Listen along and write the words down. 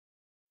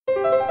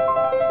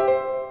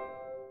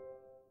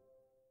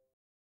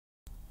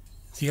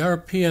The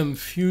RPM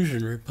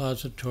Fusion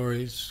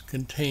repositories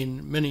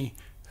contain many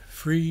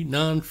free,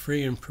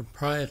 non-free, and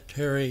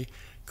proprietary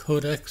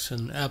codecs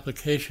and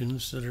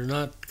applications that are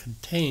not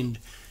contained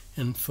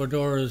in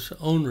Fedora's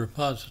own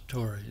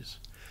repositories.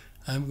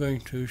 I'm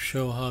going to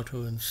show how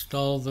to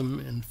install them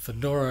in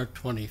Fedora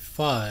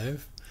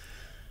 25.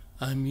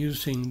 I'm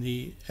using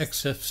the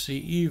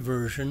XFCE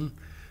version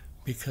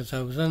because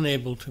I was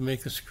unable to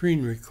make a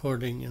screen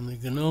recording in the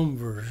GNOME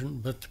version,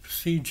 but the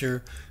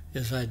procedure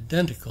is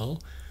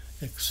identical,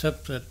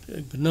 except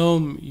that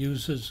GNOME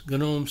uses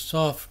GNOME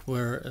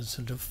software as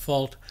a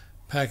default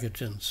package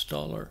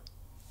installer.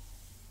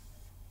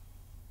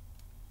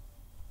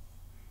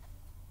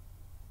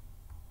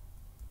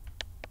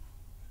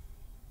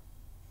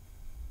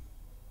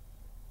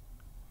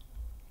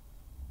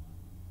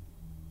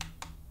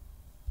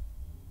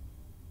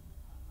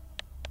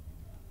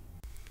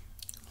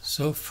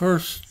 So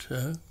first,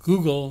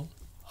 Google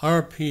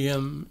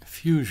RPM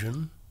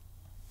Fusion.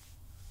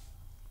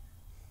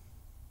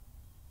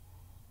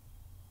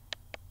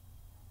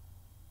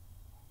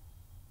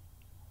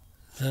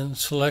 Then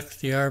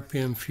select the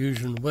RPM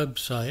Fusion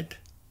website.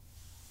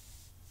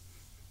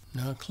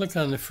 Now click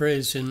on the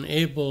phrase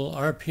Enable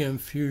RPM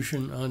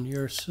Fusion on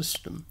your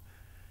system,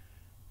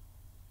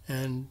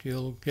 and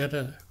you'll get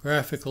a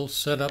graphical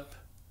setup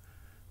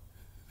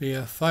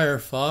via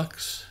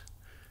Firefox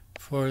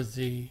for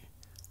the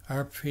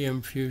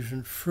RPM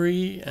Fusion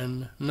free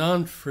and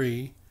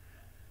non-free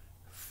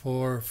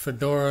for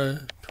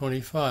Fedora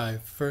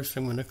 25. First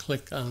I'm going to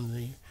click on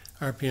the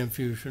RPM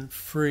Fusion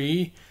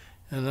free,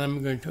 and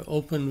I'm going to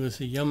open with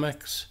the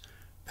Yumx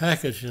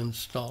package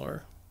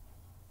installer.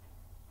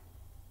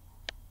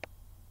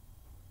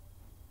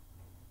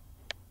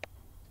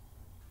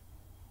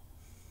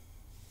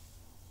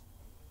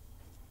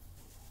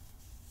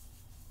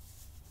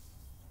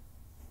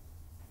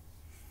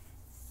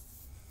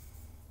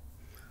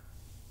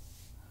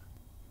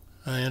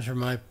 I enter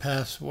my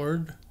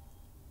password.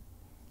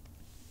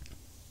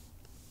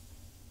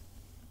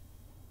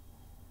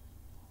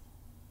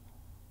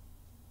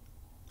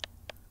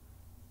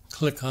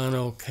 Click on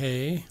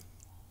OK.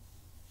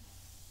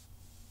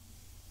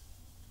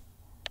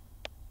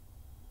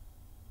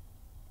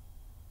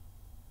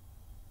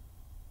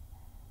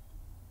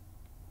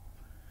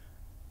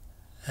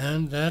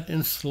 And that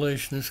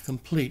installation is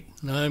complete.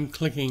 Now I'm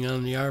clicking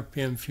on the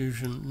RPM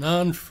Fusion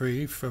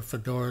non-free for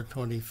Fedora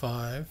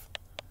 25.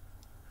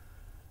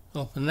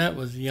 Open that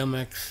with the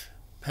Yumx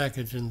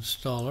package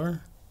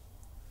installer.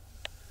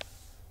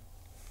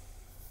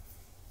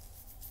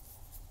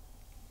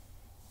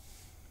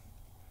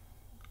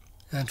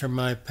 Enter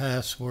my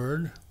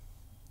password.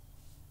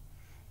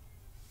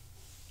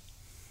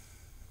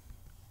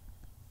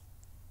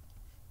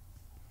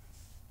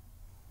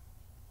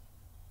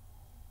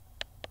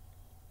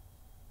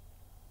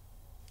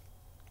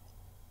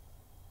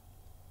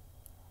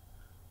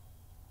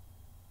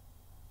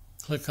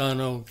 Click on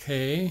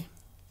OK.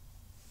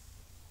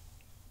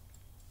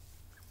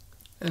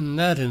 And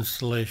that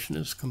installation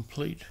is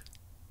complete.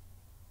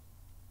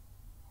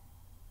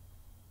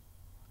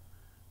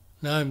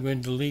 Now I'm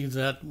going to leave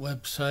that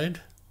website.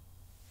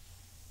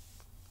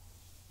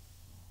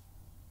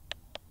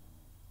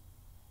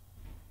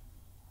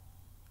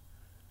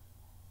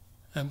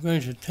 I'm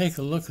going to take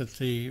a look at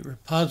the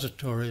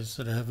repositories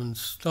that I have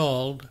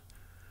installed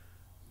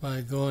by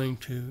going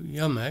to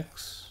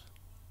Yumx.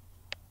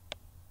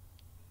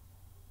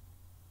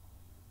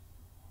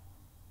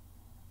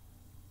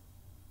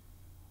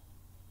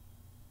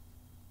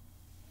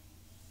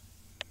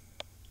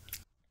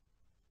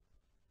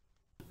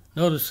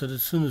 Notice that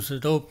as soon as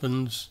it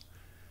opens,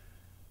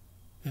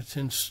 it's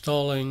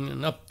installing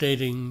and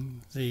updating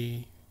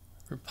the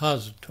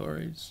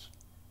repositories.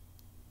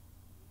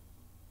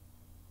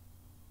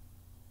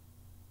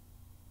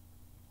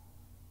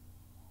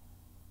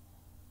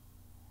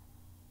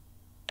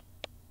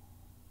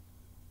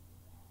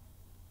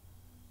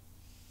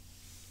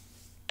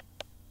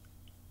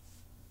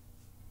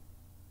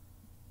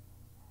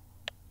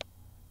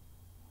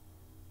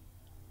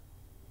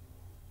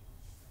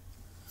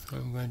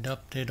 I'm going to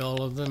update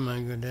all of them.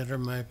 I'm going to enter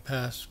my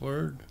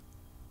password.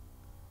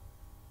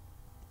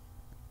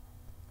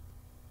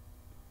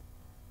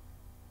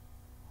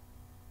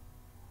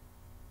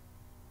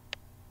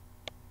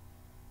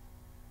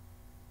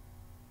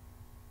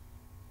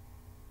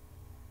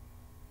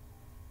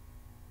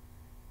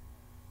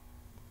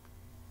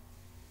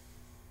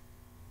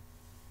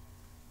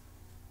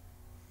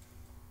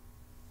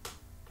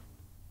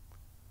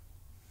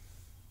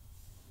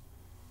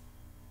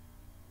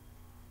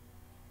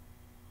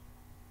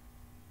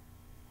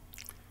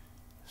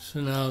 So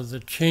now the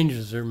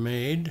changes are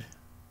made.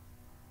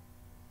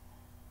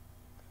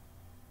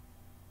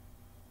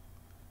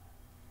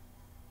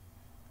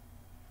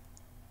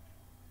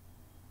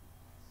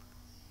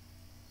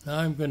 Now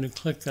I'm going to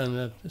click on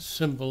that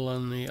symbol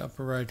on the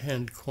upper right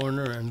hand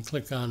corner and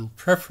click on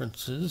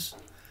Preferences,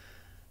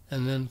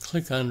 and then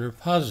click on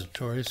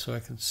Repositories so I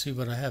can see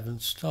what I have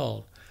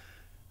installed.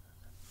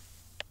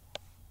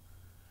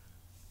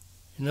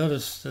 You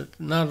notice that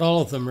not all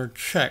of them are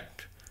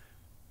checked.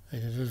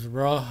 There's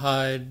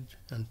rawhide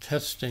and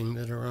testing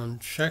that are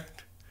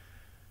unchecked.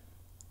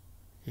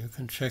 You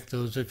can check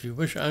those if you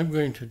wish. I'm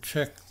going to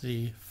check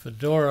the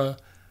Fedora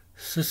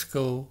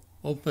Cisco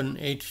Open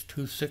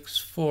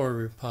H.264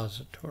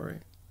 repository.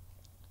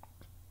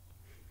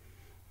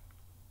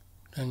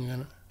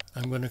 I'm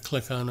going to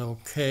click on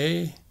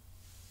OK.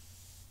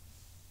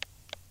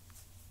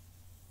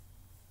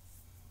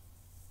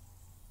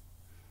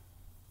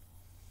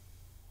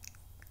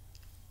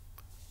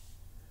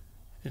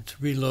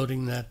 It's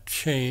reloading that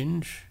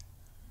change.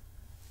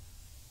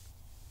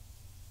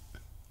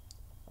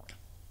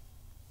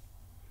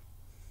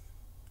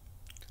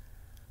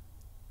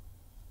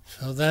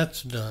 So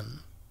that's done.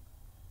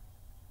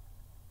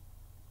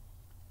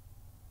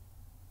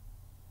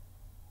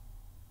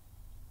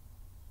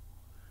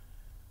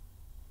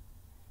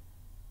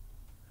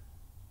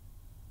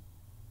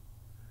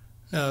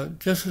 Now,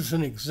 just as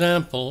an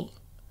example,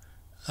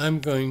 I'm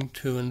going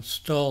to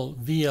install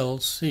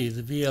VLC,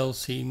 the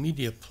VLC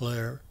media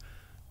player,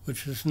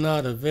 which is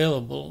not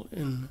available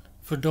in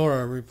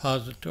Fedora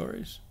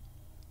repositories.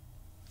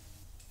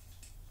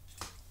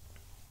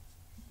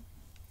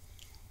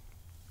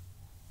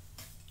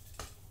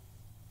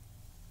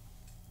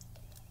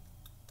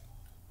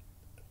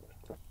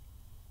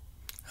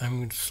 I'm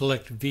going to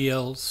select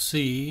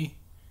VLC,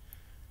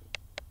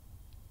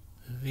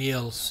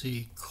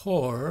 VLC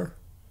Core,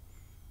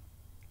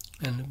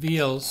 and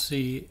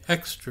VLC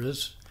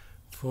Extras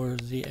for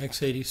the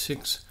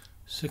x86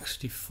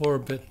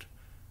 64-bit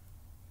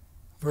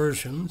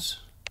versions.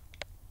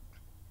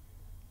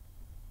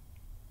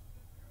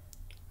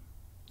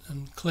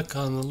 And click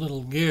on the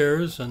little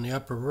gears on the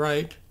upper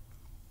right.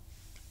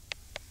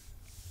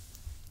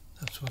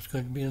 That's what's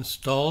going to be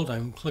installed.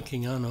 I'm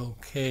clicking on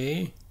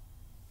OK.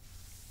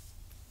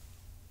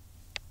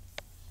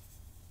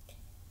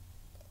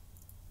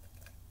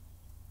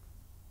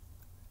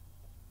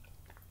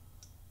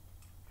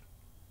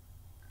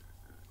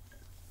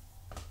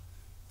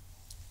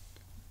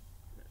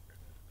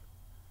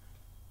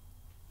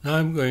 Now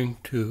I'm going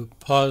to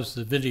pause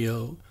the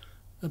video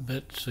a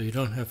bit so you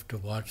don't have to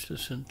watch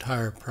this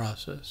entire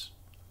process.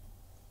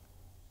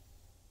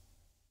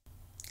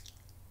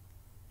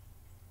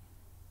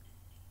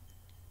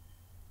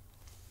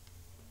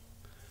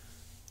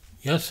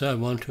 Yes, I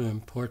want to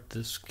import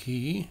this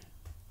key.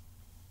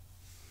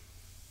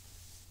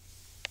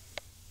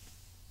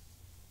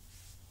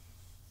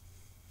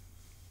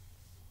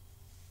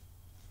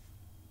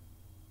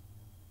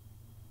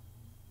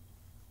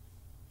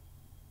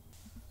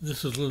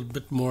 This is a little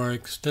bit more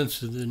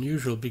extensive than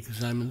usual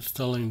because I'm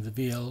installing the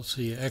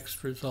VLC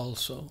extras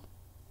also.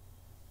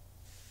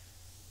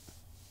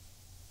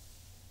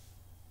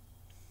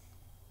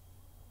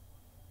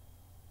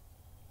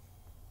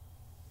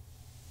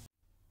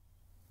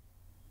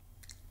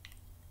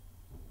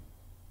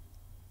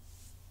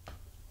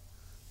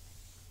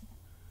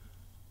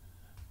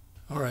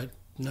 All right,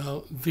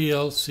 now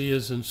VLC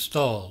is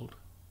installed.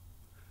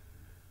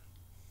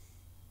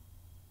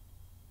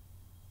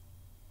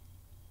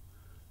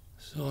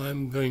 So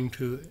I'm going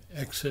to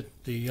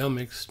exit the Yum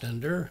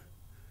extender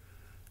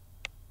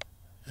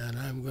and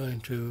I'm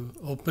going to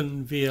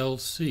open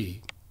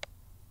VLC.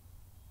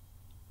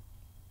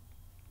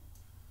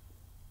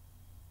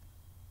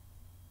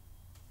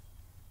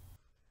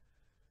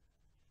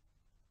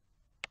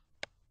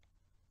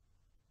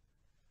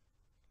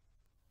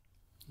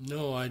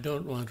 No, I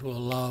don't want to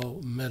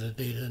allow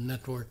metadata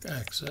network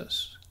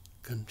access.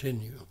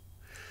 Continue.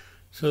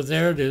 So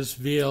there it is,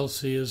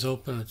 VLC is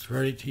open, it's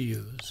ready to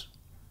use.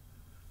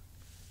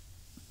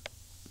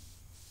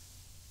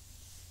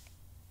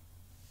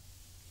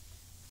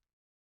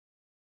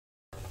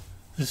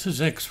 This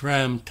is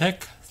XRAM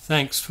Tech.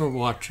 Thanks for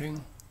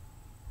watching.